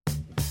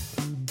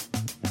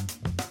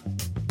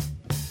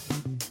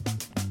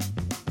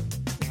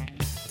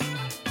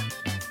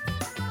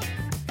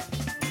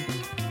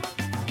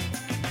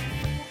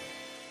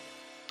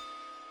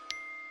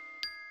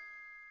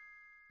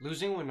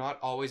Losing will not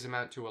always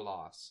amount to a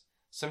loss.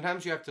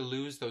 Sometimes you have to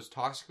lose those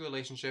toxic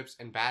relationships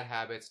and bad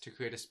habits to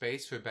create a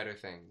space for better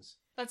things.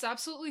 That's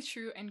absolutely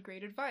true and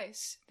great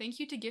advice. Thank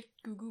you to Gift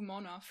Gugu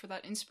Mona for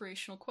that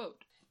inspirational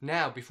quote.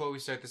 Now, before we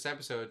start this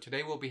episode,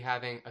 today we'll be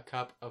having a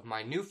cup of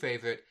my new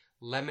favorite,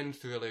 lemon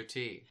thriller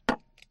tea.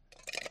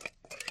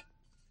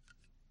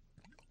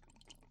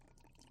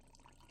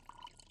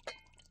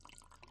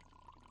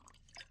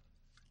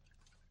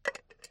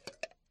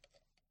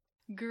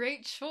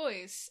 Great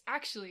choice.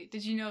 Actually,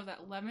 did you know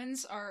that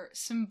lemons are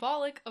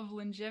symbolic of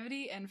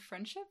longevity and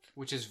friendship?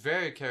 Which is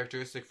very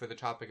characteristic for the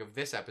topic of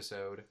this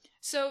episode.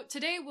 So,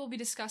 today we'll be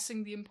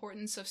discussing the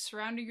importance of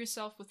surrounding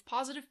yourself with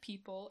positive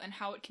people and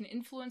how it can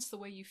influence the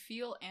way you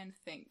feel and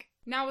think.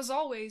 Now, as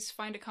always,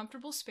 find a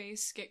comfortable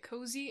space, get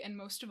cozy, and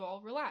most of all,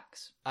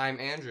 relax. I'm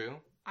Andrew.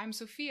 I'm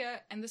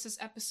Sophia, and this is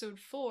episode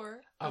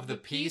 4 of the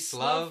Peace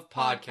Love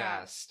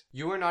Podcast.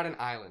 You are not an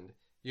island.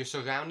 Your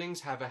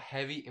surroundings have a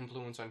heavy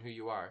influence on who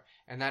you are,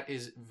 and that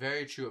is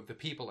very true of the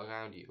people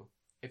around you.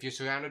 If you're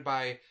surrounded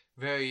by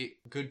very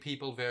good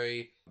people,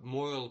 very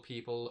moral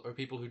people, or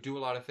people who do a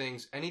lot of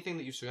things, anything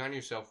that you surround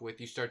yourself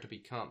with, you start to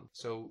become.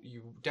 So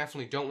you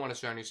definitely don't want to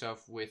surround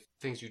yourself with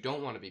things you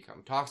don't want to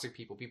become. Toxic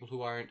people, people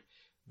who aren't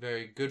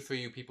very good for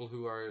you, people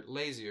who are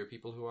lazy, or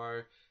people who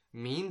are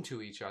mean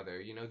to each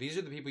other. You know, these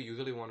are the people you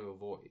really want to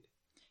avoid.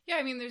 Yeah,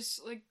 I mean, there's,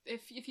 like,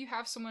 if you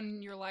have someone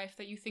in your life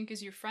that you think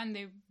is your friend,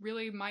 they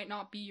really might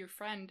not be your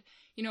friend.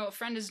 You know, a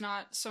friend is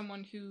not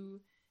someone who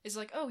is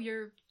like, oh,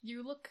 you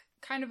look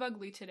kind of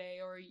ugly today,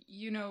 or,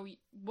 you know,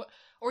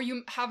 or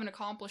you have an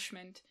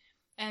accomplishment,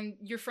 and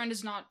your friend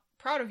is not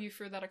proud of you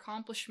for that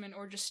accomplishment,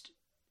 or just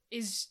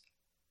is,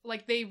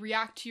 like, they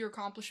react to your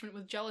accomplishment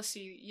with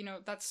jealousy. You know,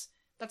 that's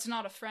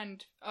not a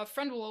friend. A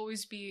friend will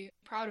always be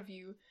proud of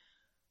you,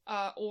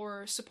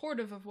 or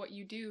supportive of what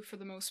you do for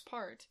the most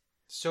part.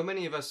 So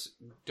many of us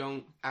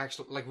don't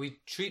actually, like, we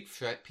treat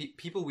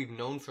people we've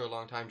known for a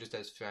long time just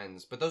as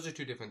friends, but those are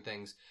two different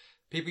things.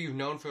 People you've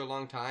known for a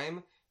long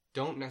time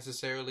don't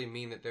necessarily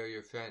mean that they're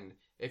your friend.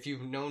 If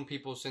you've known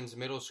people since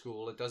middle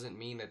school, it doesn't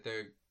mean that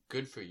they're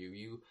good for you.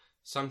 You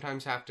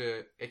sometimes have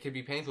to, it can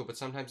be painful, but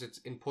sometimes it's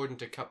important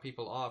to cut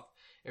people off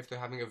if they're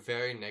having a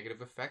very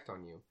negative effect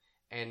on you.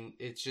 And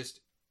it's just,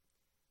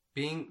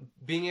 being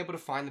able to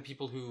find the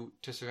people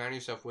to surround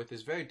yourself with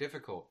is very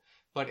difficult,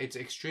 but it's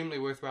extremely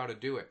worthwhile to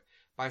do it.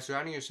 By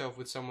surrounding yourself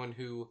with someone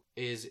who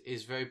is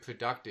very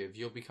productive,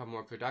 you'll become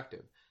more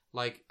productive.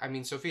 Like, I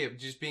mean, Sophia,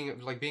 just being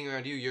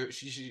around you,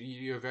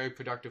 you're a very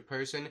productive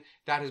person.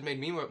 That has made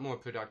me more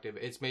productive.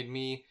 It's made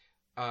me,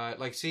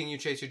 like, seeing you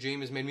chase your dream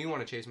has made me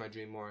want to chase my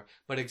dream more.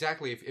 But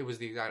exactly, if it was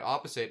the exact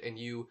opposite and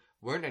you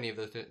weren't any of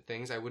those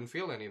things, I wouldn't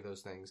feel any of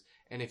those things.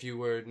 And if you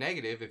were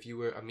negative, if you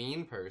were a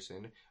mean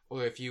person,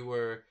 or if you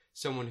were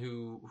someone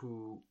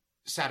who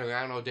sat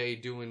around all day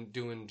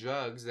doing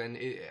drugs, then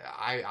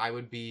I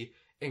would be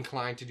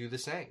inclined to do the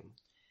same.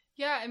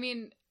 Yeah, I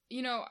mean,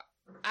 you know,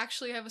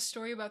 actually I have a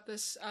story about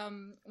this.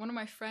 One of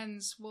my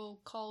friends, we'll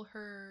call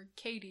her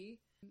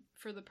Katie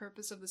for the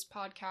purpose of this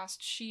podcast.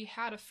 She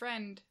had a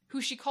friend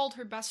who she called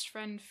her best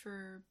friend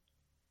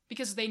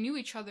because they knew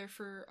each other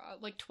for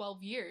like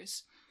 12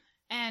 years.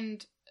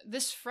 And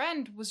this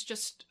friend was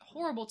just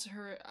horrible to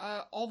her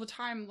all the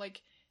time.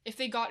 Like, if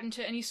they got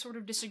into any sort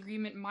of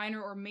disagreement,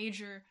 minor or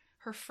major,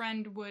 her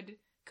friend would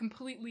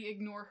completely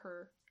ignore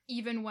her,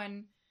 even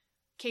when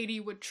Katie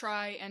would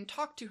try and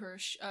talk to her,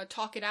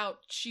 talk it out.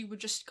 She would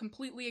just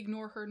completely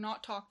ignore her,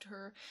 not talk to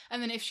her. And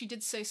then if she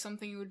did say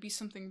something, it would be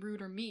something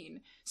rude or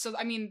mean. So,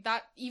 I mean,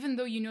 that, even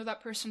though you know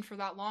that person for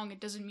that long, it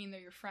doesn't mean they're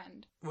your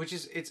friend.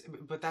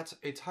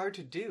 It's hard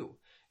to do.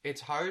 It's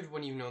hard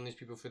when you've known these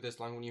people for this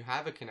long, when you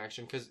have a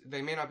connection, because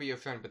they may not be your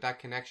friend, but that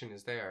connection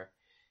is there.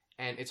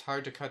 And it's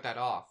hard to cut that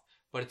off.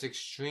 But it's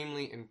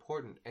extremely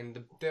important.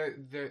 And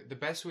the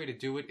best way to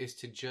do it is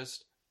to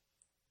just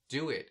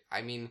do it.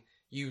 I mean,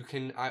 you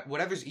can,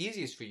 whatever's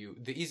easiest for you,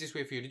 the easiest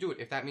way for you to do it,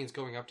 if that means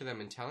going up to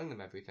them and telling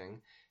them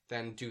everything,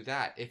 then do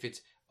that. If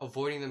it's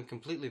avoiding them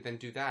completely, then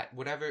do that.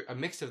 Whatever, a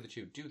mix of the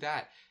two, do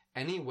that.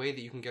 Any way that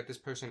you can get this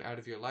person out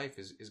of your life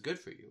is good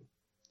for you.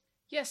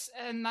 Yes,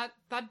 and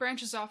that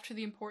branches off to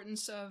the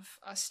importance of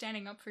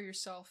standing up for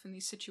yourself in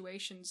these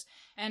situations.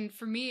 And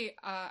for me,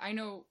 I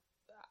know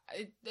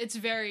it's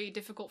very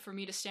difficult for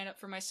me to stand up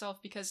for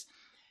myself because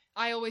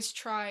I always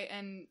try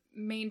and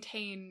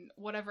maintain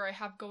whatever I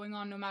have going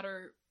on, no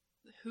matter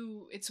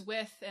who it's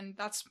with, and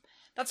that's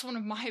one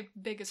of my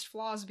biggest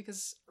flaws,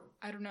 because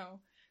I don't know,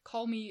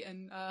 call me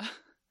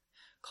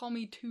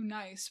too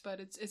nice, but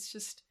it's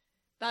just,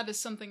 that is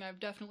something I've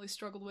definitely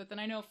struggled with.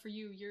 And I know for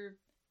you, you're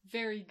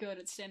very good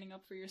at standing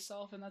up for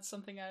yourself, and that's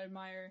something I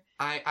admire.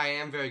 I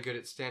am very good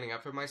at standing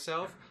up for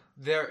myself.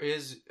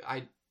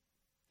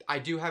 I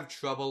do have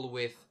trouble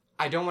with,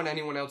 I don't want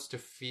anyone else to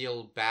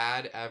feel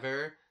bad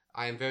ever.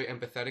 I am very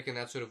empathetic in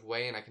that sort of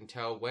way, and I can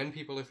tell when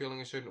people are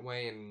feeling a certain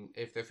way, and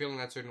if they're feeling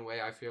that certain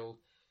way, I feel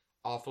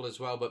awful as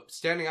well. But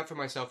standing up for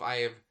myself, I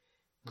have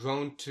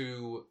grown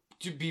to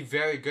be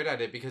very good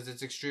at it, because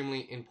it's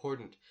extremely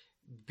important.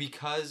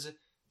 Because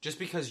just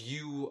because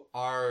you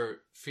are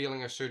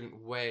feeling a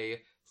certain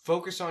way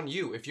focus on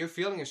you. If you're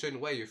feeling a certain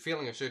way, you're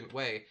feeling a certain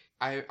way.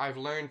 I've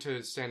learned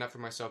to stand up for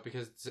myself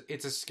because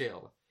it's a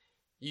skill.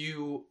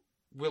 You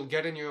will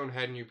get in your own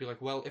head and you'll be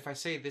like, well, if I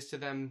say this to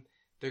them,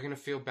 they're going to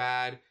feel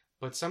bad.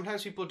 But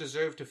sometimes people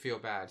deserve to feel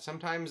bad.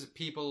 Sometimes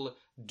people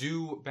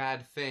do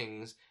bad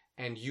things,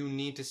 and you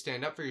need to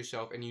stand up for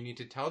yourself, and you need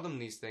to tell them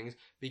these things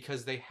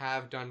because they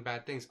have done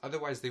bad things.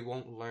 Otherwise, they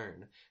won't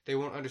learn. They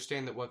won't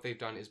understand that what they've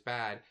done is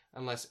bad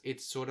unless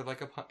it's sort of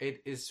like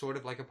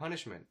a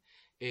punishment.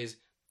 Is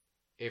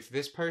if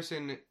this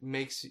person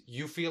makes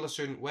you feel a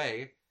certain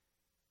way,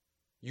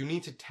 you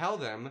need to tell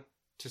them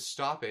to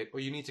stop it, or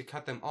you need to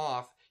cut them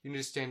off. You need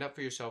to stand up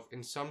for yourself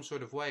in some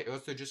sort of way, or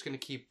else they're just going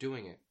to keep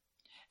doing it.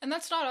 And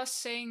that's not us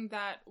saying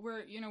that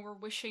we're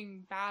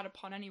wishing bad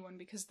upon anyone,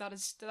 because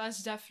that's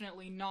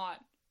definitely not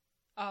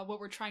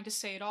what we're trying to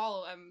say at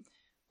all.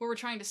 What we're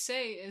trying to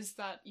say is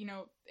that,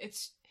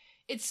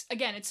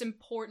 it's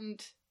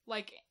important,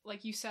 like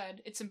you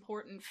said, it's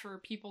important for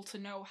people to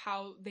know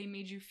how they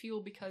made you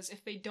feel, because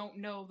if they don't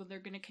know, then they're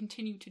going to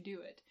continue to do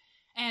it.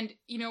 And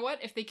you know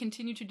what? If they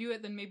continue to do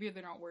it, then maybe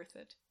they're not worth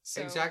it.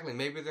 So... Exactly.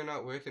 Maybe they're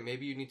not worth it.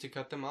 Maybe you need to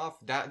cut them off.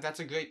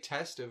 That's a great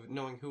test of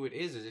knowing who it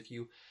is if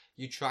you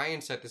try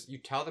and set this, you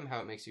tell them how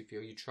it makes you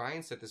feel, you try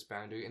and set this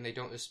boundary, and they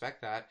don't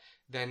respect that,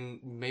 then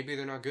maybe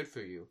they're not good for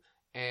you.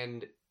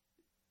 And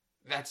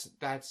that's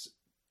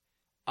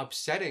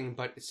upsetting,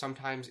 but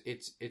sometimes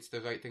it's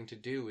the right thing to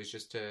do, is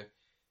just to,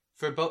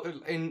 for both,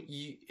 and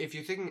if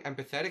you're thinking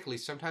empathetically,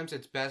 sometimes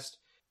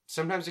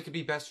it could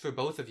be best for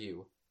both of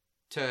you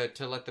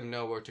to let them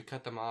know or to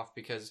cut them off,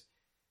 because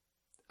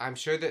I'm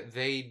sure that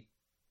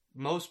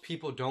most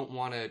people don't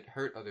want to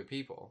hurt other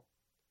people.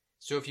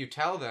 So if you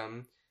tell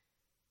them,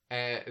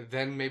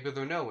 then maybe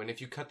they'll know. And if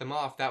you cut them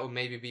off, that would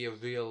maybe be a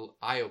real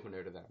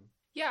eye-opener to them.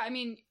 Yeah, I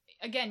mean,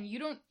 again, you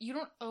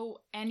don't owe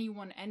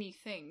anyone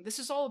anything. This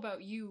is all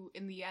about you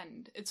in the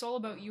end. It's all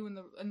about you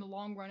in the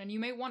long run. And you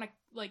may want to,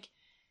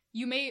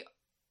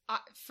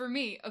 for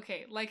me,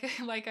 okay,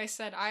 like I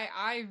said,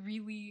 I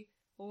really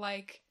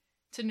like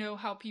to know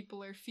how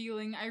people are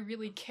feeling. I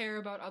really care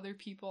about other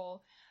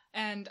people.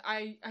 And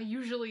I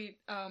usually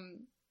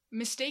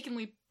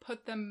mistakenly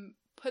put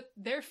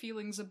their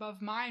feelings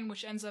above mine,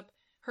 which ends up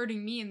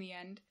hurting me in the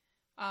end.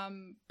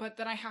 But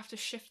then I have to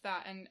shift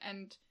that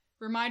and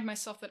remind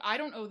myself that I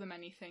don't owe them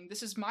anything.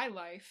 This is my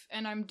life,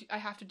 and I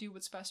have to do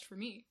what's best for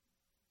me.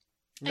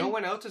 No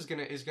one else is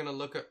gonna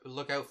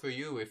look out for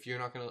you if you're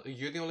not gonna.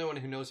 You're the only one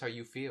who knows how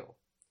you feel.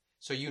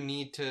 So you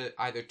need to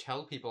either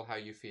tell people how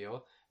you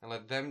feel and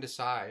let them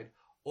decide,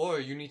 or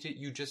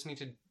you just need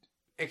to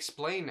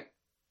explain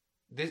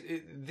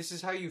this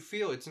is how you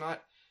feel. It's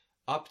not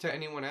up to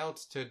anyone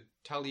else to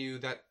tell you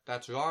that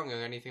that's wrong or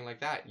anything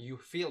like that. You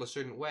feel a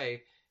certain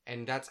way,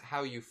 and that's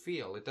how you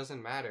feel. It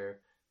doesn't matter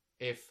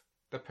if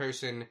the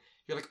person,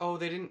 you're like, oh,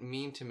 they didn't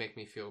mean to make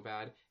me feel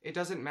bad. It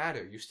doesn't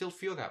matter. You still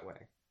feel that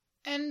way.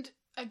 And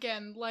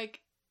again,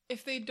 like,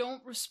 if they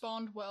don't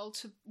respond well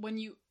to when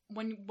you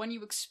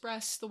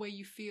express the way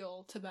you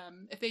feel to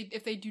them,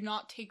 if they do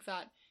not take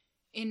that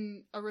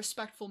in a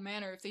respectful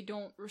manner, if they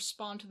don't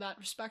respond to that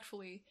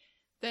respectfully,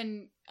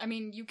 then, I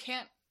mean, you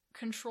can't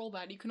control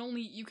that. You can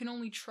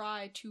only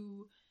try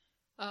to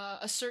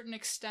a certain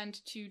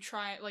extent to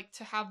try, like,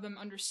 to have them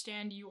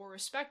understand you or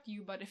respect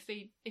you. But if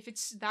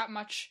it's that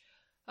much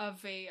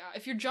of a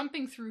if you're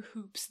jumping through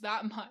hoops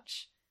that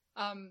much,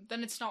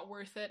 then it's not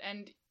worth it.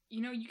 And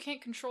you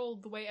can't control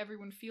the way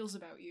everyone feels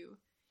about you,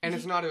 and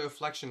it's not a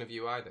reflection of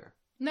you either.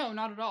 No,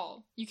 not at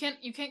all. You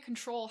can't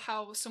control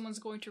how someone's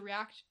going to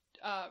react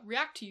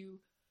to you,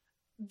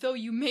 though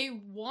you may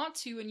want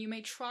to, and you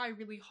may try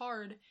really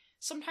hard.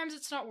 Sometimes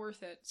it's not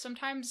worth it.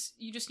 Sometimes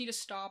you just need to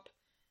stop,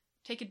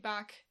 take it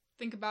back,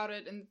 think about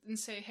it, and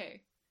say,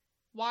 hey,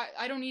 why?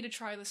 I don't need to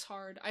try this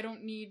hard. I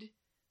don't need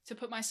to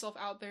put myself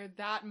out there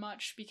that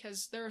much,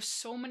 because there are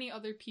so many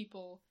other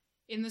people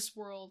in this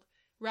world,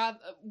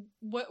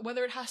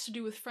 whether it has to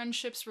do with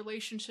friendships,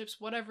 relationships,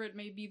 whatever it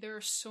may be. There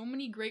are so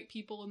many great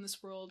people in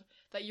this world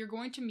that you're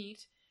going to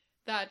meet,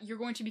 that you're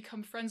going to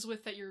become friends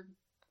with,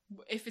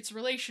 if it's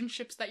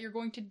relationships, that you're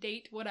going to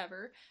date,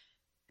 whatever.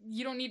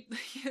 You don't need,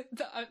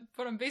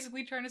 what I'm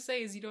basically trying to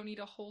say is you don't need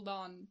to hold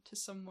on to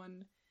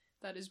someone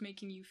that is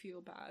making you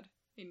feel bad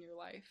in your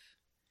life.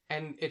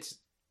 And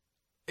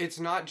it's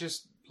not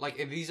just, like,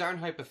 these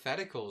aren't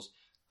hypotheticals.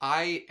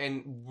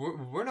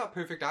 We're not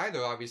perfect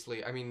either,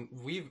 obviously. I mean,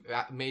 we've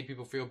made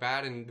people feel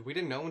bad, and we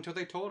didn't know until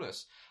they told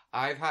us.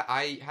 I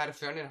had a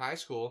friend in high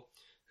school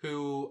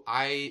who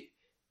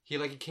he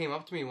came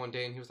up to me one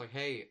day and he was like,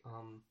 hey,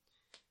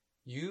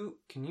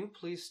 can you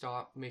please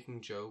stop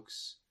making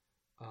jokes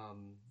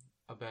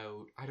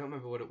about, I don't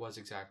remember what it was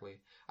exactly.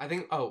 I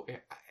think,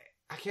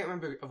 I can't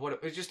remember what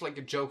it was, just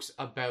like jokes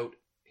about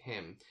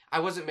him.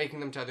 I wasn't making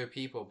them to other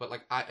people, but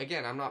like,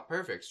 I'm not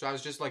perfect. So I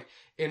was just like,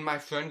 in my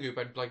friend group,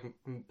 I'd like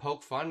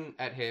poke fun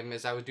at him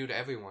as I would do to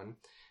everyone.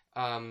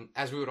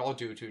 As we would all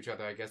do to each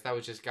other, I guess. That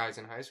was just guys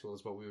in high school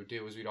is what we would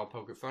do, is we'd all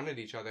poke fun at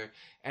each other.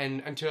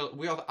 And until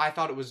I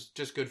thought it was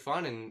just good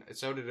fun, and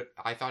so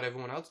I thought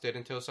everyone else did,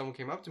 until someone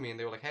came up to me and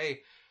they were like, hey,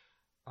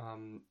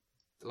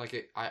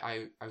 like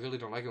I really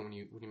don't like it when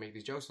you make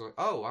these jokes. Like,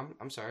 oh,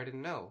 I'm sorry, I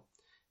didn't know.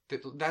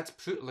 That's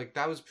proof. Like,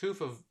 that was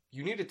proof of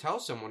you need to tell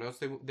someone else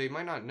they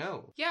might not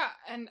know. Yeah,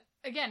 and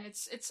again,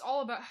 it's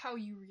all about how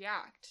you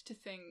react to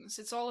things.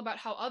 It's all about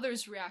how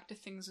others react to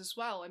things as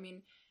well. I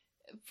mean,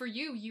 for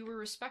you were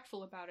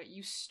respectful about it.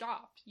 You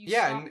stopped.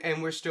 Stopped.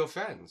 And we're still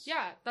friends.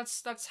 Yeah,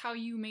 that's how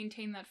you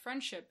maintain that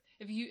friendship.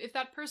 If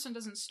that person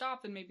doesn't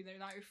stop, then maybe they're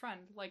not your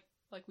friend, like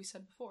we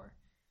said before.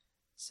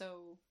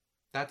 So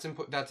that's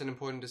an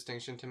important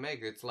distinction to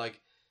make. It's like,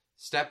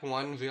 step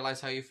 1,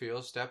 realize how you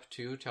feel. Step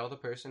 2, tell the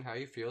person how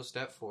you feel.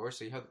 Step 4,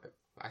 see how.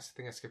 I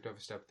think I skipped over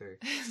step 3.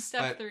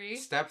 Step 3.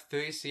 Step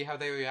 3, see how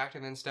they react,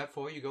 and then step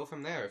 4, you go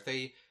from there. If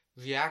they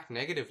react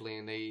negatively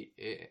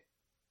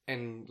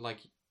and like,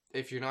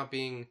 if you're not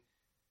being,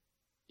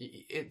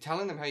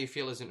 telling them how you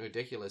feel isn't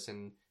ridiculous,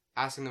 and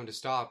asking them to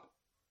stop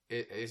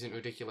it isn't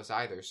ridiculous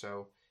either.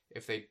 So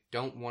if they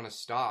don't want to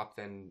stop,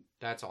 then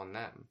that's on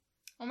them.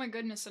 Oh my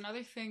goodness!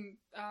 Another thing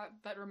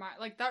that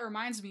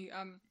reminds me,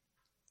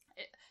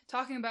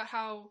 talking about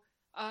how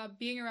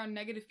being around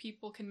negative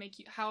people can make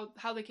you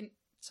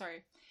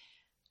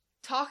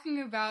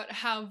talking about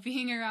how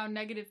being around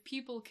negative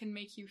people can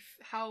make you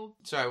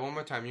Sorry, one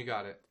more time. You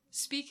got it.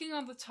 Speaking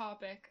on the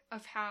topic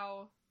of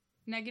how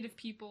negative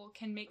people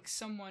can make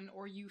someone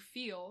or you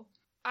feel,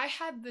 I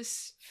had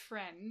this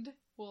friend.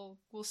 We'll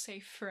say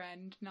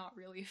friend, not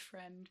really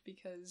friend,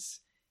 because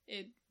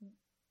it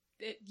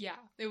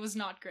was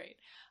not great.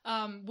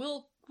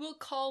 We'll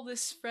call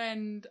this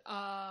friend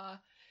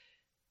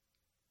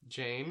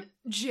Jane.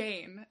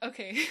 Jane.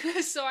 Okay.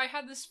 So I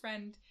had this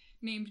friend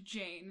named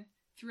Jane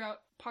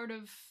throughout part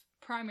of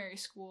primary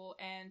school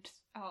and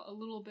a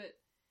little bit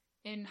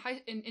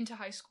into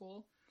high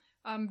school.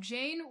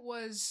 Jane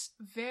was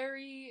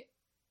very,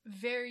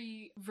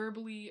 very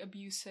verbally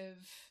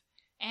abusive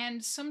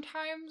and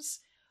sometimes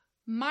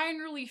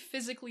minorly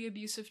physically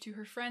abusive to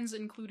her friends,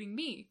 including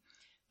me.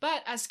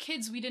 But as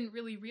kids, we didn't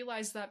really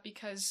realize that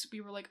because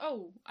we were like,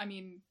 oh, I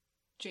mean,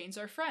 Jane's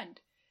our friend.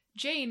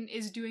 Jane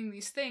is doing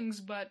these things,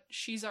 but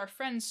she's our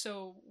friend,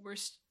 so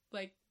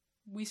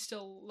we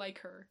still like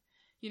her,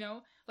 you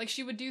know? Like,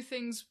 she would do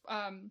things.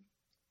 I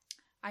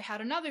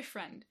had another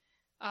friend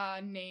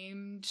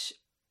named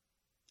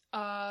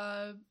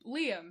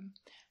Liam,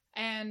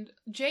 and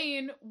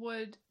Jane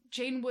would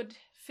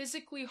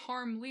physically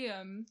harm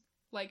Liam,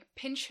 like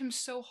pinch him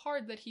so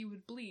hard that he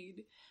would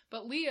bleed,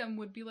 but Liam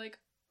would be like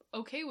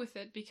okay with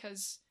it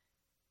because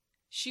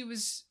she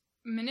was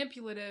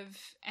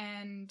manipulative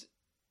and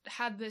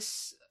had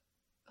this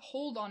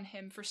hold on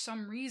him for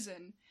some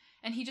reason,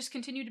 and he just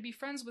continued to be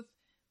friends with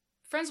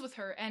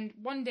her. And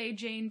one day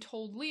Jane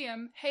told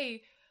Liam,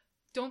 hey,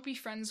 don't be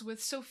friends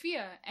with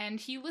Sophia, and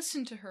he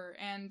listened to her,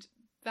 and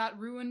that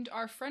ruined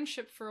our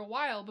friendship for a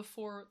while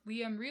before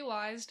Liam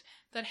realized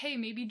that, hey,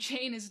 maybe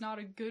Jane is not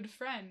a good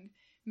friend.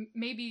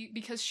 Maybe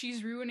because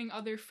she's ruining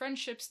other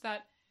friendships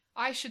that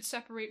I should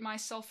separate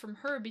myself from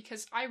her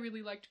because I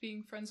really liked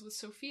being friends with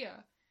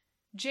Sophia.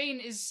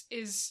 Jane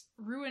is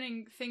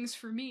ruining things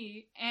for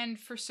me and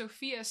for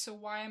Sophia, so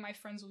why am I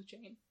friends with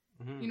Jane?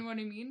 Mm-hmm. You know what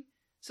I mean?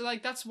 So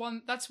like that's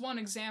one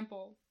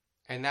example.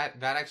 And that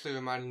actually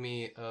reminded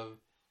me of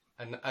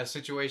a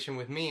situation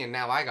with me, and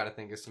now I gotta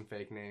think of some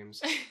fake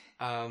names.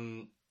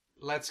 So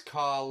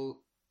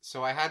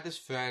I had this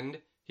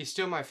friend. He's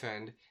still my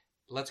friend.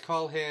 Let's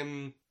call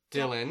him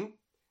Dylan.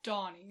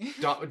 Donnie.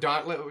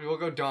 We'll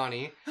go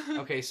Donnie.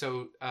 Okay,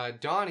 so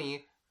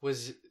Donnie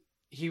was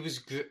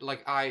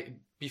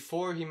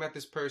before he met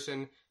this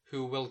person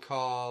who we'll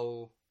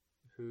call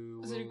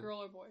Was it a girl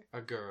or boy?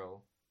 A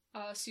girl.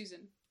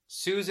 Susan.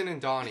 Susan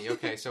and Donnie.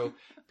 Okay, so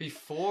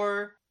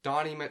before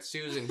Donnie met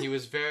Susan, he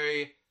was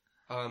very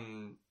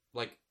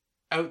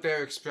out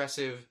there,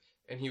 expressive,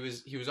 and he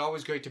was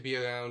always great to be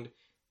around.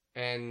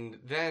 And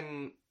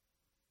then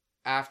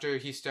after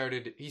he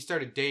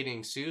started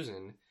dating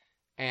Susan,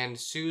 and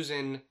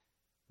Susan,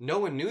 no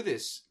one knew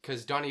this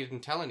because Donnie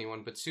didn't tell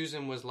anyone, but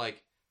Susan was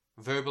like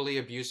verbally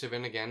abusive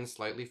and again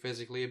slightly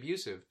physically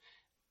abusive.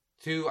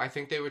 I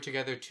think they were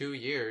together 2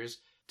 years.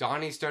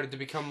 Donnie started to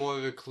become more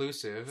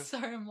reclusive.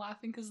 Sorry, I'm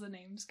laughing because the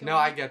names go. No,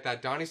 I get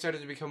that. Donnie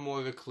started to become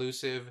more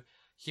reclusive.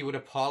 He would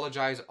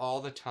apologize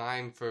all the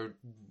time for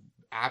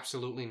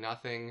absolutely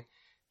nothing.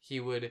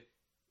 He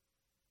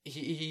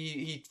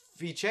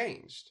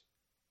changed.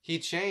 He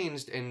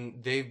changed,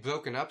 and they've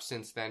broken up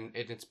since then.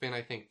 It's been,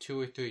 I think, 2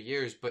 or 3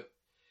 years, but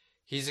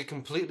he's a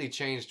completely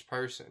changed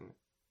person.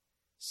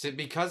 So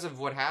because of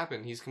what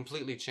happened, he's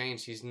completely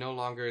changed. He's no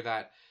longer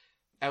that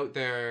out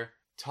there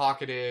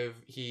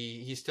talkative.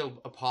 He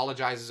still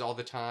apologizes all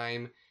the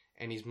time,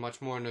 and he's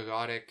much more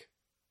neurotic.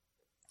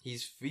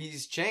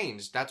 He's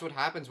changed. That's what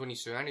happens when you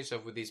surround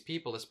yourself with these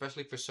people,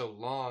 especially for so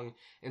long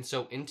and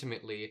so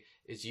intimately,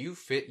 is you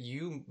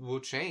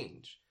will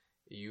change.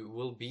 You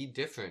will be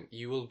different.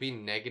 You will be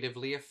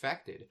negatively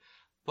affected.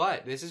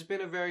 But this has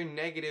been a very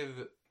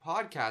negative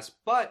podcast.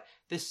 But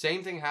the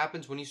same thing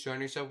happens when you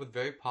surround yourself with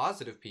very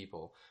positive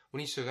people.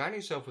 When you surround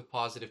yourself with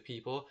positive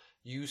people,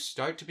 you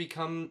start to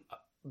become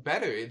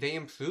better. They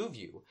improve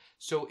you.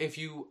 So if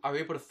you are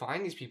able to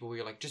find these people where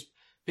you're like, just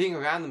being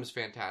around them is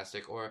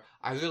fantastic, or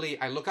I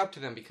look up to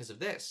them because of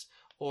this,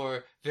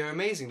 or they're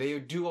amazing, they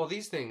do all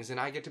these things and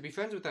I get to be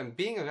friends with them.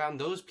 Being around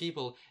those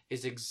people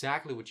is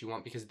exactly what you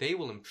want, because they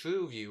will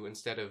improve you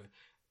instead of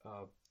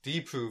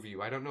deprove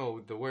you. I don't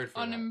know the word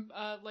for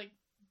that. Like,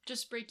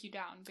 just break you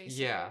down,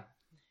 basically. Yeah.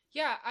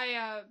 Yeah,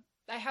 I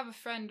have a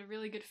friend, a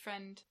really good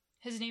friend.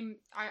 His name,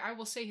 I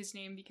will say his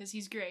name because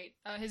he's great.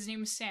 His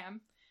name is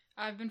Sam.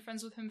 I've been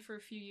friends with him for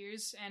a few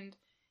years, and,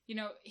 you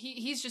know,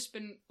 he's just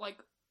been, like,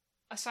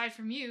 aside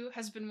from you,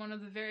 has been one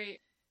of the very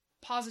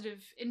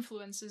positive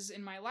influences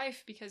in my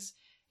life, because,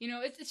 you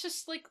know, it's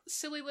just, like,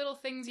 silly little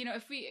things. You know,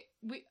 if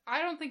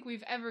I don't think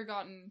we've ever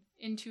gotten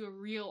into a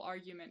real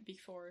argument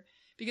before,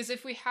 because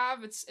if we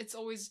have, it's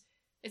always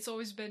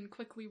been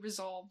quickly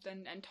resolved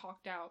and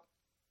talked out.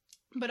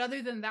 But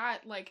other than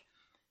that, like,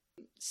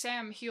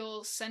 Sam,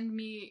 he'll send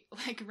me,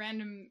 like,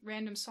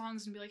 random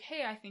songs and be like,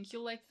 hey, I think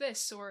you'll like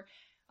this, or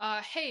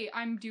hey,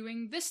 I'm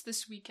doing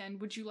this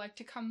weekend, would you like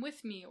to come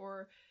with me?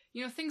 Or,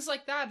 you know, things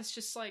like that. It's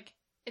just like,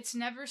 it's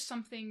never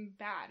something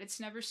bad. It's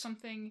never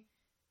something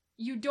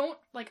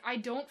I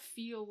don't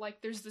feel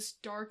like there's this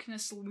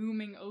darkness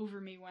looming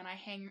over me when I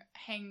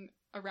hang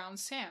around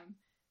Sam.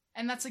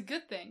 And that's a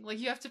good thing. Like,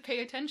 you have to pay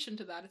attention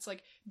to that. It's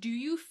like, do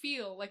you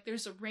feel like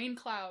there's a rain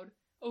cloud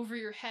over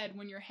your head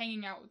when you're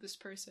hanging out with this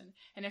person?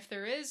 And if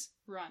there is,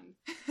 run.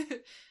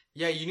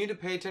 Yeah, you need to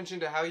pay attention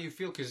to how you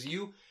feel, because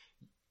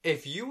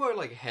if you are,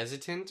 like,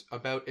 hesitant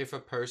about if a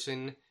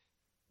person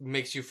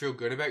makes you feel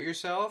good about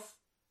yourself,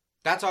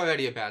 that's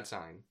already a bad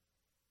sign.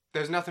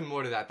 There's nothing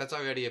more to that. That's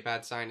already a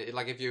bad sign.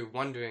 Like, if you're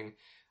wondering,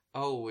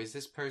 oh, is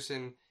this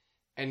person,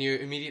 and your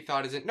immediate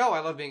thought isn't, no,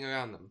 I love being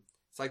around them.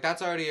 It's like,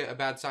 that's already a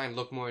bad sign.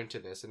 Look more into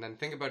this. And then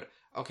think about,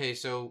 okay,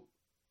 so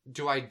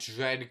do I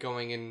dread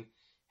going and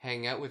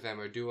hanging out with them,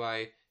 or do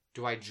I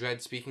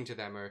dread speaking to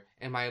them, or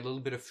am I a little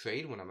bit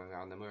afraid when I'm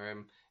around them,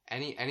 or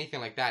anything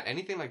like that?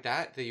 Anything like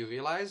that you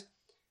realize,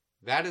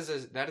 that is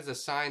a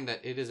sign that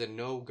it is a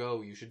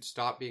no-go. You should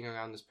stop being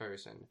around this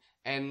person.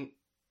 And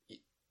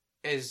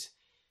as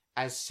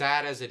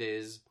sad as it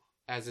is,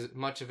 as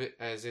much of it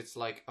as it's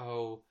like,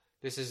 oh,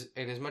 this is,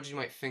 and as much as you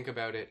might think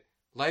about it,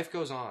 life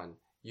goes on.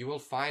 You will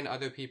find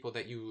other people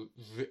that you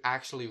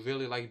actually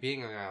really like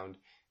being around,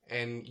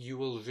 and you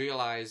will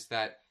realize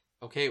that,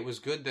 okay, it was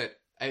good that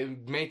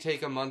it may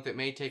take a month, it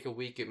may take a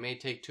week, it may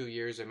take 2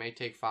 years, it may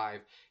take 5.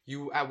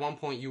 At one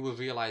point, you will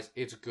realize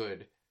it's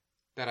good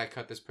that I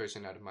cut this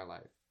person out of my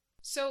life.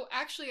 So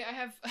actually, I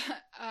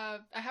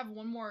have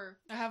one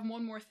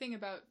more thing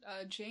about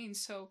Jane.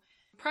 So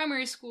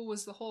primary school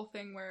was the whole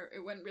thing where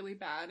it went really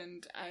bad,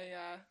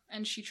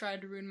 and she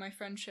tried to ruin my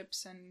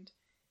friendships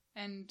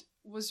and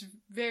was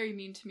very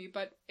mean to me.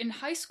 But in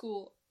high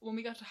school, when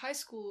we got to high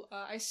school,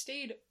 I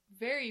stayed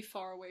very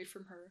far away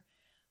from her.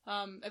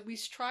 At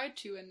least tried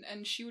to,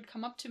 and she would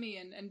come up to me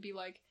and be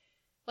like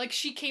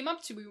she came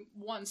up to me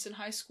once in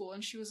high school,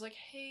 and she was like,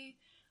 hey,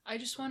 I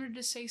just wanted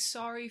to say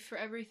sorry for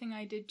everything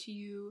I did to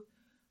you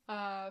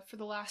for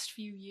the last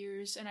few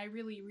years, and I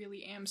really,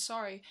 really am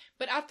sorry.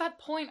 But at that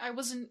point, I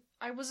wasn't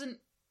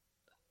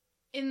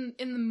in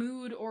the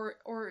mood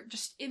or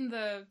just in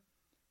the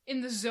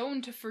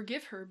zone to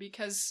forgive her,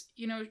 because,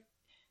 you know,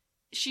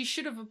 she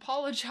should have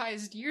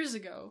apologized years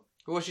ago.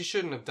 Well, she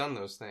shouldn't have done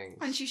those things.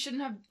 And she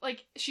shouldn't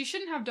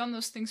have done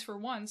those things for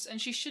once, and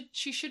she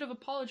should have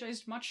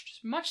apologized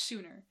much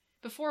sooner,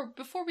 before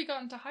we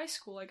got into high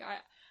school. Like,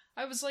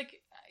 I was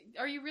like,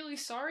 are you really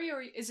sorry,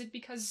 or is it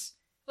because,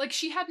 like,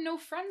 she had no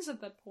friends at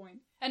that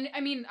point? And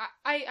I mean,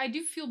 I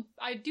did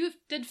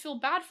feel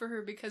bad for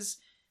her, because,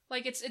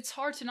 like, it's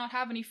hard to not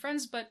have any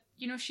friends, but,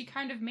 you know, she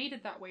kind of made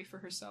it that way for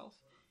herself.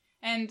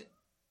 And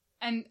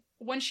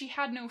when she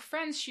had no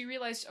friends, she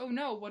realized, oh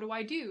no, what do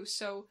I do?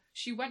 So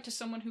she went to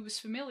someone who was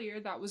familiar,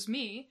 that was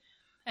me,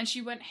 and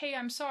she went, hey,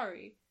 I'm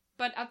sorry.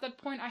 But at that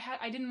point,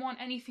 I didn't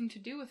want anything to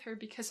do with her,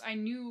 because I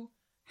knew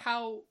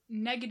how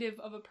negative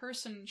of a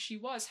person she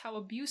was, how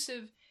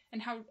abusive,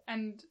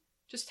 and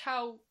just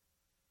how,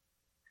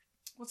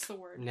 what's the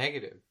word?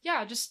 Negative.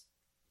 Yeah, just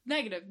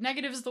negative.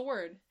 Negative is the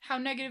word. How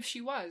negative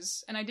she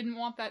was, and I didn't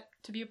want that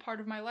to be a part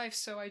of my life,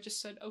 so I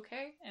just said,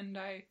 okay, and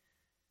I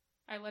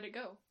let it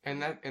go.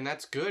 And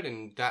that's good,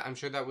 and that, I'm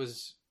sure that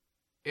was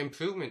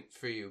improvement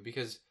for you,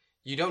 because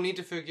you don't need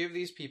to forgive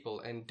these people,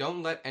 and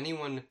don't let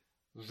anyone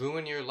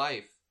ruin your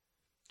life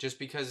just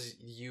because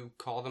you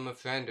call them a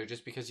friend, or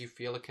just because you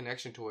feel a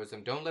connection towards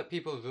them. Don't let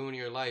people ruin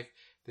your life.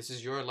 This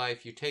is your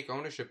life. You take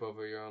ownership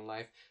over your own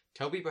life.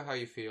 Tell people how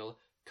you feel.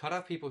 Cut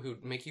off people who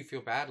make you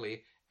feel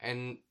badly,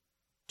 and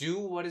do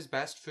what is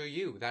best for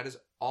you. That is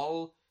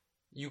all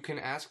you can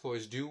ask for,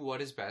 is do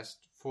what is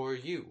best for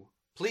you.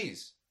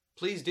 Please.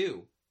 Please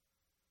do.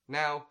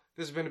 Now,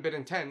 this has been a bit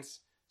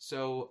intense,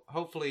 so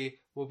hopefully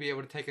we'll be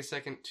able to take a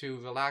second to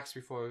relax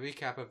before a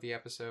recap of the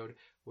episode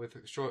with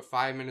a short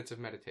 5 minutes of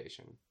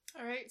meditation.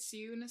 Alright, see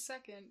you in a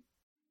second.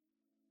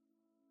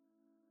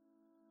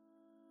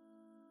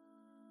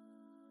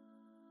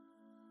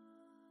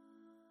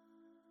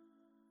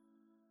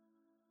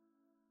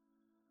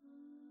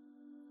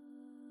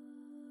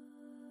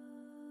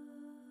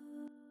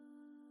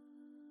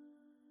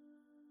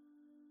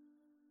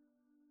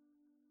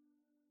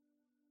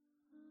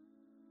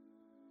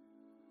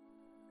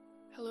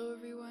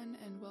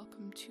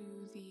 welcome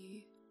to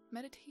the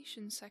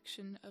meditation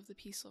section of the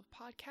Peace Love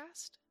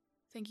podcast.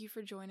 Thank you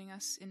for joining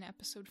us in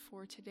episode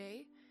 4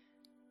 today.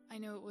 I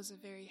know it was a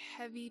very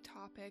heavy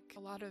topic, a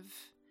lot of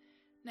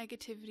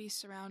negativity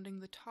surrounding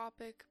the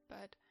topic,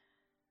 but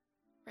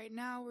right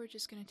now we're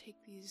just going to take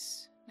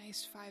these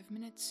nice 5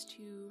 minutes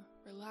to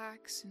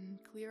relax and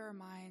clear our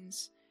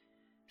minds,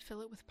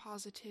 fill it with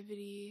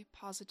positivity,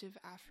 positive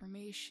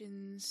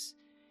affirmations,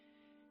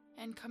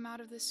 and come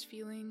out of this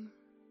feeling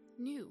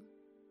new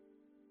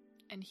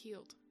and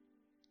healed.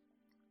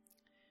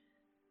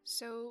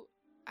 So,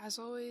 as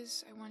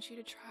always, I want you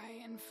to try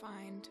and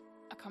find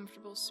a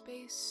comfortable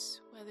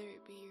space, whether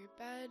it be your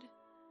bed,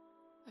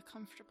 a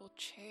comfortable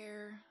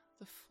chair,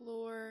 the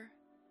floor,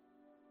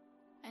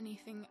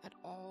 anything at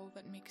all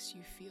that makes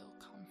you feel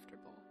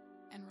comfortable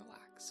and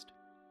relaxed.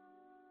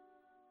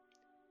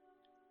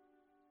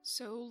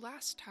 So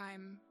last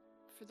time,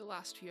 for the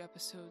last few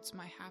episodes,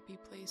 my happy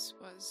place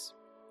was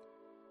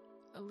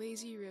a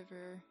lazy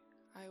river.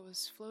 I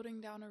was floating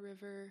down a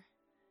river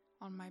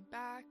on my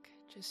back,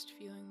 just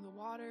feeling the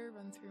water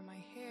run through my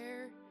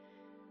hair,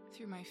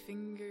 through my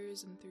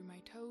fingers, and through my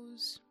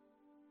toes.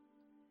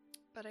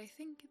 But I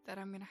think that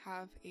I'm going to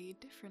have a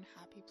different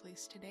happy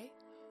place today,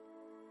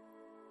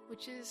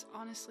 which is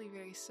honestly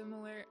very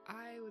similar.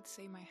 I would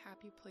say my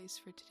happy place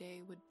for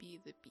today would be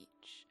the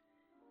beach.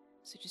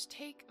 So just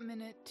take a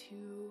minute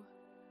to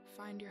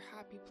find your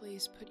happy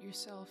place, put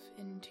yourself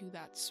into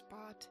that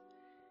spot,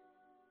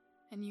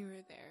 and you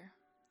are there.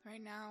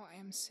 Right now, I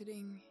am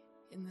sitting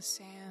in the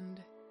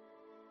sand,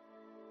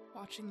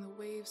 watching the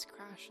waves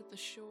crash at the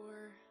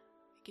shore.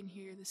 I can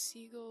hear the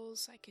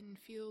seagulls, I can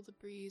feel the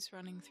breeze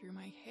running through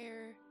my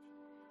hair,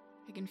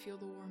 I can feel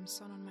the warm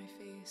sun on my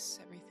face.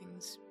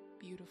 Everything's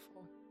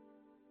beautiful.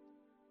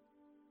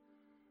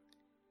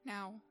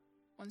 Now,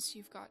 once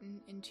you've gotten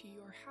into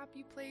your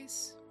happy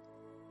place,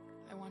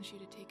 I want you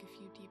to take a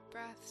few deep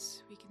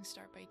breaths. We can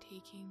start by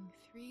taking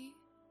 3.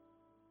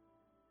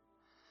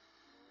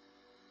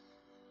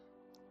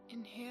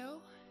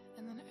 Inhale,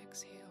 and then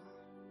exhale.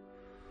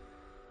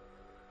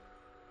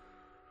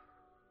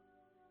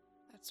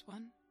 That's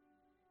 1.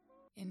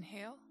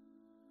 Inhale.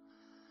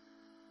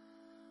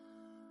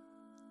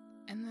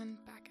 And then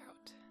back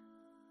out.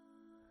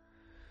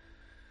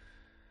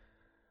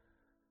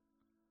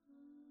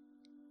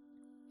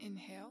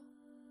 Inhale.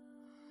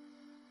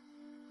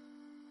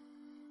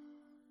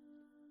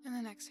 And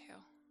then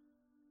exhale.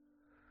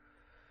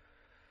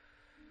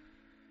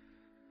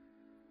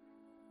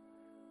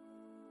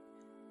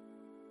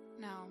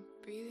 Now,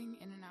 breathing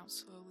in and out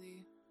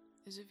slowly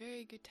is a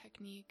very good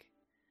technique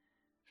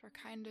for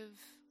kind of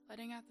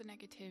letting out the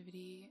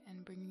negativity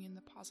and bringing in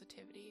the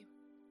positivity.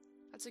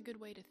 That's a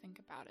good way to think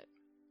about it.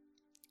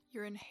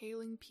 You're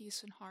inhaling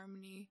peace and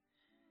harmony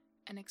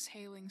and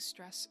exhaling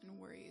stress and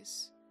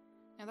worries.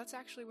 Now, that's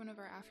actually one of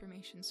our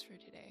affirmations for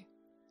today.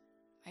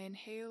 I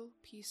inhale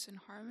peace and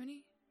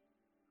harmony.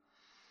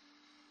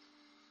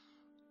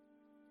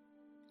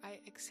 I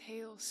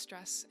exhale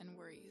stress and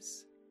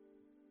worries.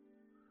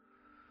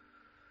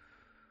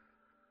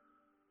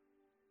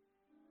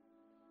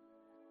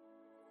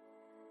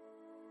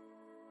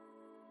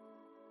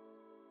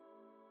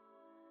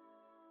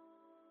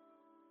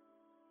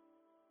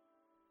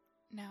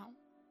 Now,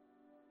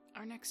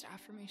 our next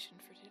affirmation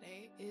for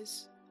today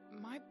is,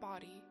 my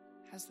body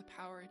has the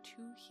power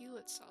to heal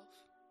itself.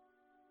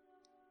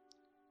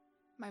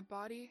 My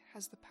body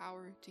has the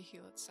power to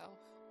heal itself.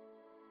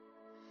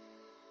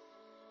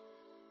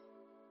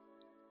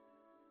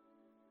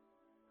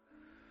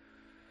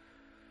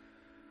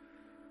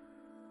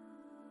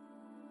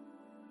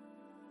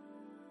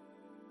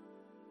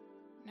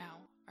 Now,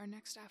 our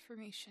next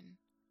affirmation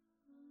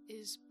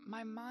is,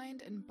 my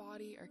mind and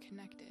body are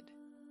connected.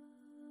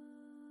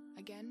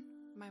 Again,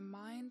 my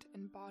mind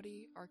and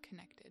body are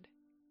connected.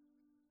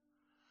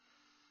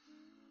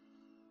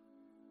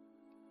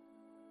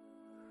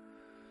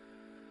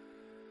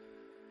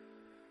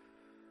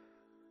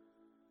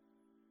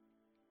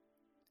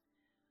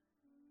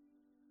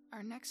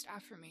 Our next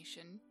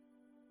affirmation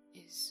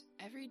is,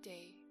 every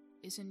day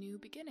is a new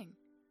beginning.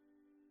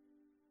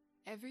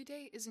 Every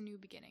day is a new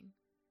beginning.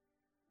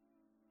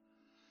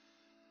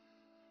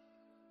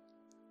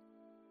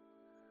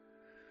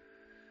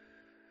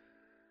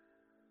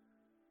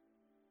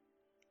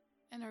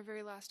 And our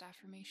very last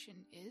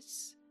affirmation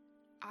is,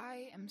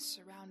 I am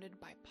surrounded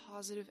by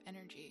positive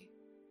energy.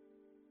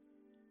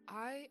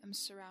 I am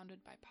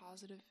surrounded by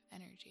positive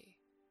energy.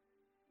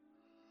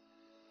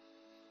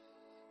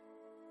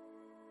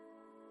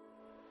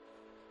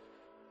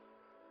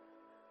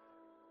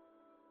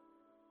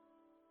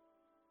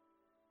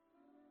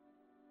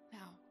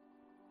 Now,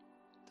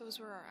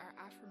 those were our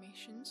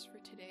affirmations for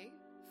today.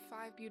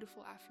 5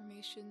 beautiful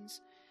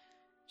affirmations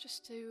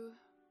just to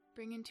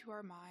bring into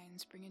our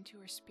minds, bring into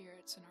our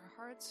spirits and our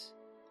hearts,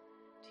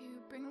 to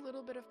bring a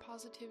little bit of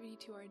positivity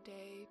to our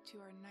day, to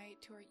our night,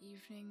 to our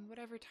evening,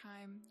 whatever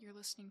time you're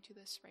listening to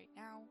this right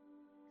now.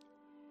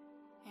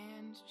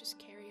 And just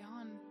carry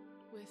on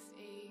with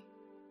a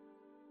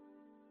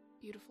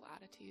beautiful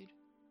attitude.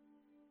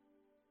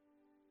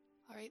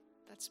 All right,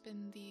 that's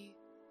been the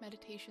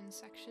meditation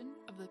section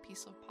of the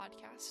Peace Love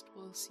podcast.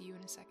 We'll see you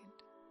in a second.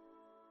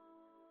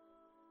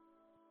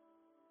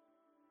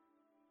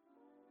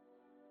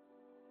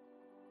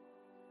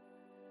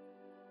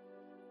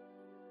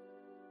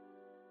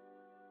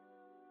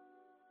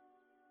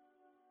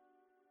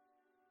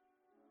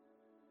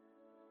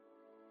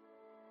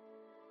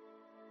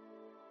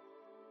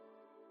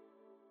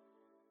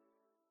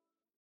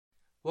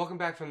 Welcome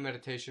back from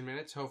Meditation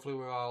Minutes. Hopefully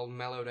we're all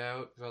mellowed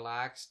out,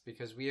 relaxed,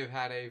 because we have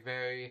had a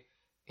very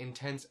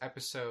intense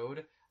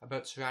episode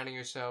about surrounding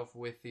yourself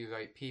with the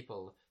right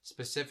people.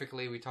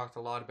 Specifically, we talked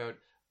a lot about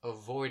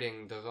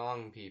avoiding the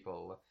wrong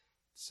people.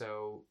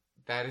 So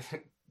that is,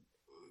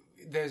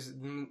 there's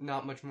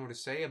not much more to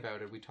say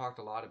about it. We talked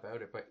a lot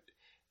about it, but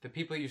the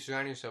people you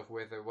surround yourself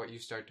with are what you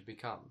start to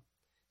become.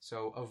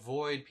 So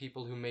avoid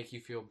people who make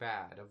you feel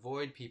bad.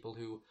 Avoid people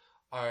who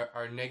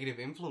are negative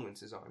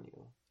influences on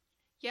you.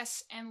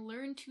 Yes, and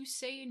learn to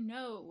say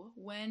no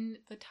when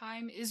the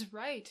time is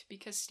right,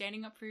 because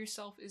standing up for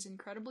yourself is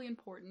incredibly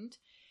important.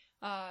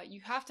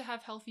 You have to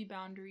have healthy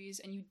boundaries,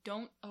 and you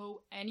don't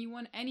owe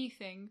anyone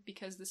anything,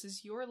 because this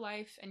is your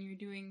life and you're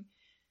doing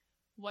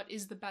what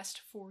is the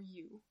best for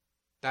you.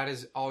 That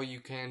is all you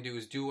can do,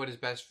 is do what is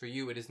best for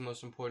you. It is the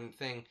most important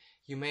thing.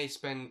 You may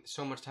spend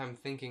so much time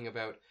thinking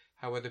about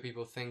how other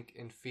people think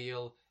and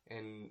feel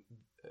and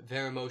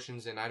their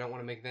emotions, and I don't want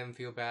to make them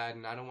feel bad,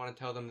 and I don't want to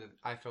tell them that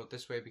I felt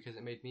this way because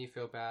it made me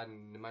feel bad,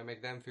 and it might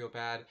make them feel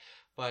bad,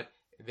 but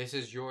this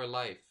is your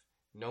life.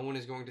 No one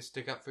is going to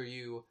stick up for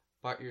you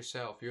but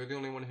yourself. You're the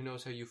only one who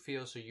knows how you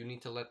feel, so you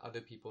need to let other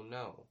people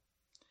know.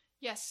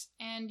 Yes,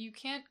 and you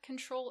can't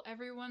control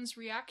everyone's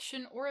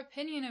reaction or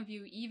opinion of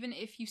you, even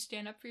if you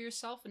stand up for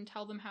yourself and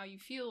tell them how you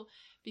feel,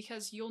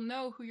 because you'll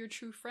know who your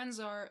true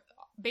friends are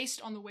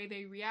based on the way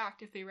they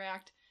react. If they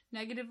react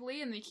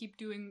negatively and they keep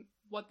doing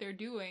what they're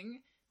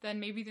doing, then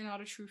maybe they're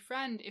not a true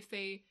friend. If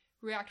they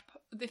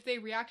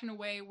react in a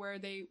way where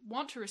they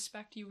want to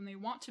respect you and they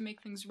want to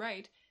make things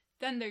right,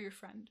 then they're your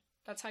friend.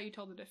 That's how you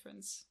tell the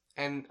difference.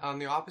 And on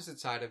the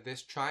opposite side of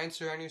this, try and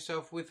surround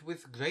yourself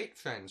with great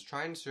friends.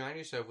 Try and surround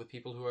yourself with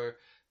people who are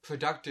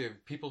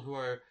productive, people who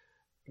are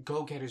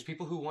go-getters,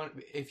 people who want...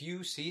 If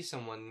you see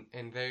someone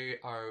and they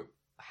are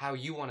how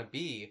you want to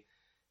be,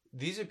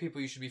 these are people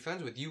you should be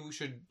friends with. You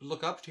should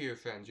look up to your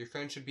friends. Your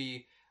friends should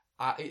be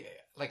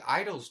like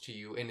idols to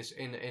you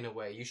in a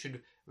way. You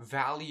should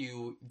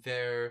value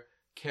their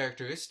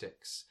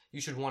characteristics. You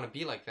should want to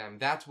be like them.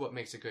 That's what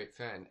makes a great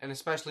friend, and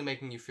especially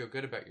making you feel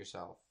good about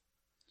yourself.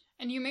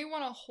 And you may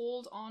want to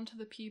hold on to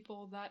the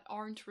people that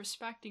aren't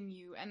respecting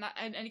you, and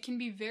it can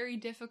be very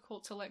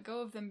difficult to let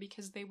go of them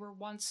because they were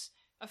once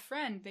a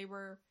friend.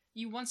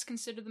 You once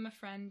considered them a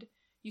friend.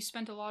 You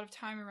spent a lot of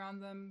time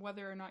around them,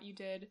 whether or not you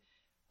did.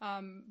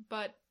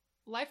 But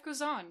life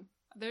goes on.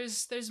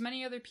 There's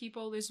many other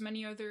people, there's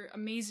many other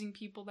amazing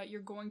people that you're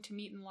going to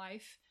meet in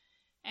life,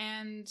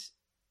 and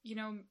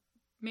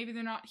maybe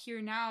they're not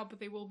here now, but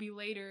they will be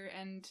later,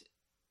 and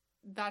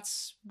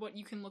that's what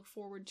you can look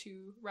forward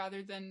to,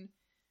 rather than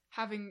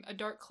having a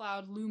dark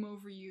cloud loom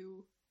over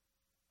you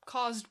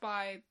caused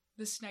by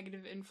this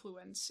negative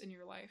influence in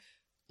your life.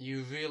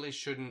 You really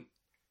shouldn't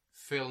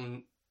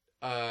feel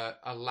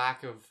a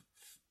lack of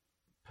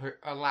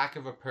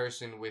a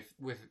person with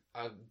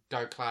a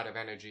dark cloud of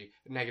energy,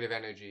 negative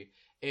energy.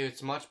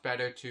 It's much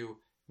better to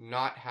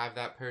not have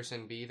that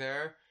person be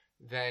there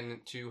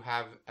than to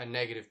have a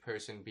negative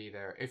person be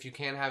there. If you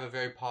can't have a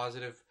very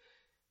positive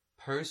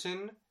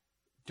person,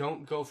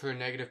 don't go for a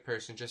negative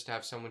person just to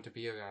have someone to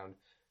be around.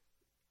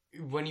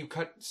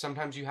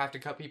 Sometimes you have to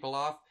cut people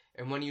off,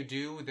 and when you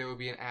do, there will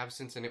be an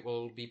absence and it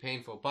will be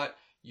painful. But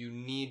you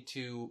need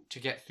to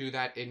get through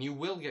that, and you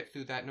will get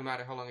through that no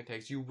matter how long it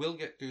takes. You will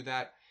get through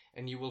that,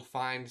 and you will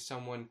find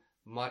someone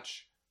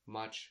much,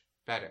 much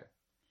better.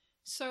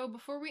 So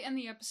before we end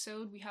the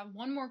episode, we have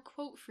one more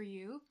quote for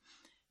you.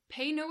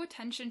 Pay no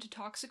attention to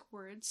toxic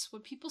words.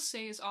 What people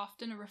say is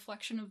often a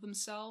reflection of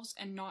themselves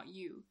and not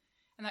you.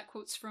 And that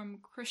quote's from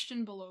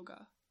Christian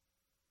Beloga.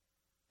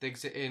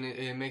 And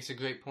it makes a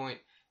great point.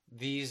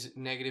 These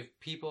negative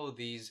people,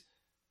 these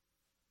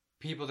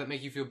people that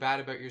make you feel bad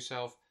about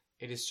yourself,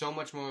 it is so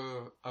much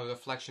more a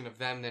reflection of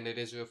them than it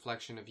is a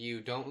reflection of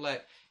you. Don't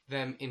let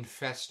them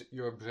infest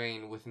your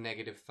brain with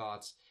negative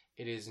thoughts.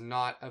 It is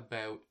not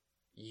about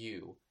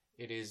you.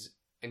 It is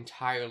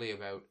entirely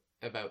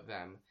about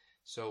them.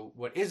 So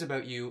what is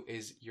about you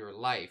is your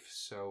life.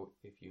 So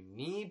if you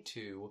need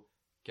to,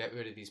 get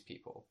rid of these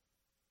people.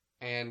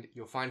 And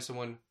you'll find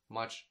someone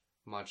much,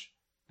 much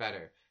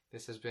better.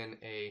 This has been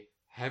a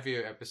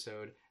heavier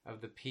episode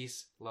of the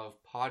Peace Love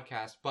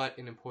podcast, but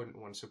an important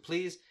one. So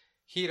please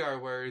heed our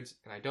words,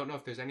 and I don't know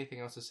if there's anything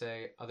else to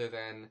say other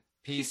than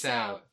peace out.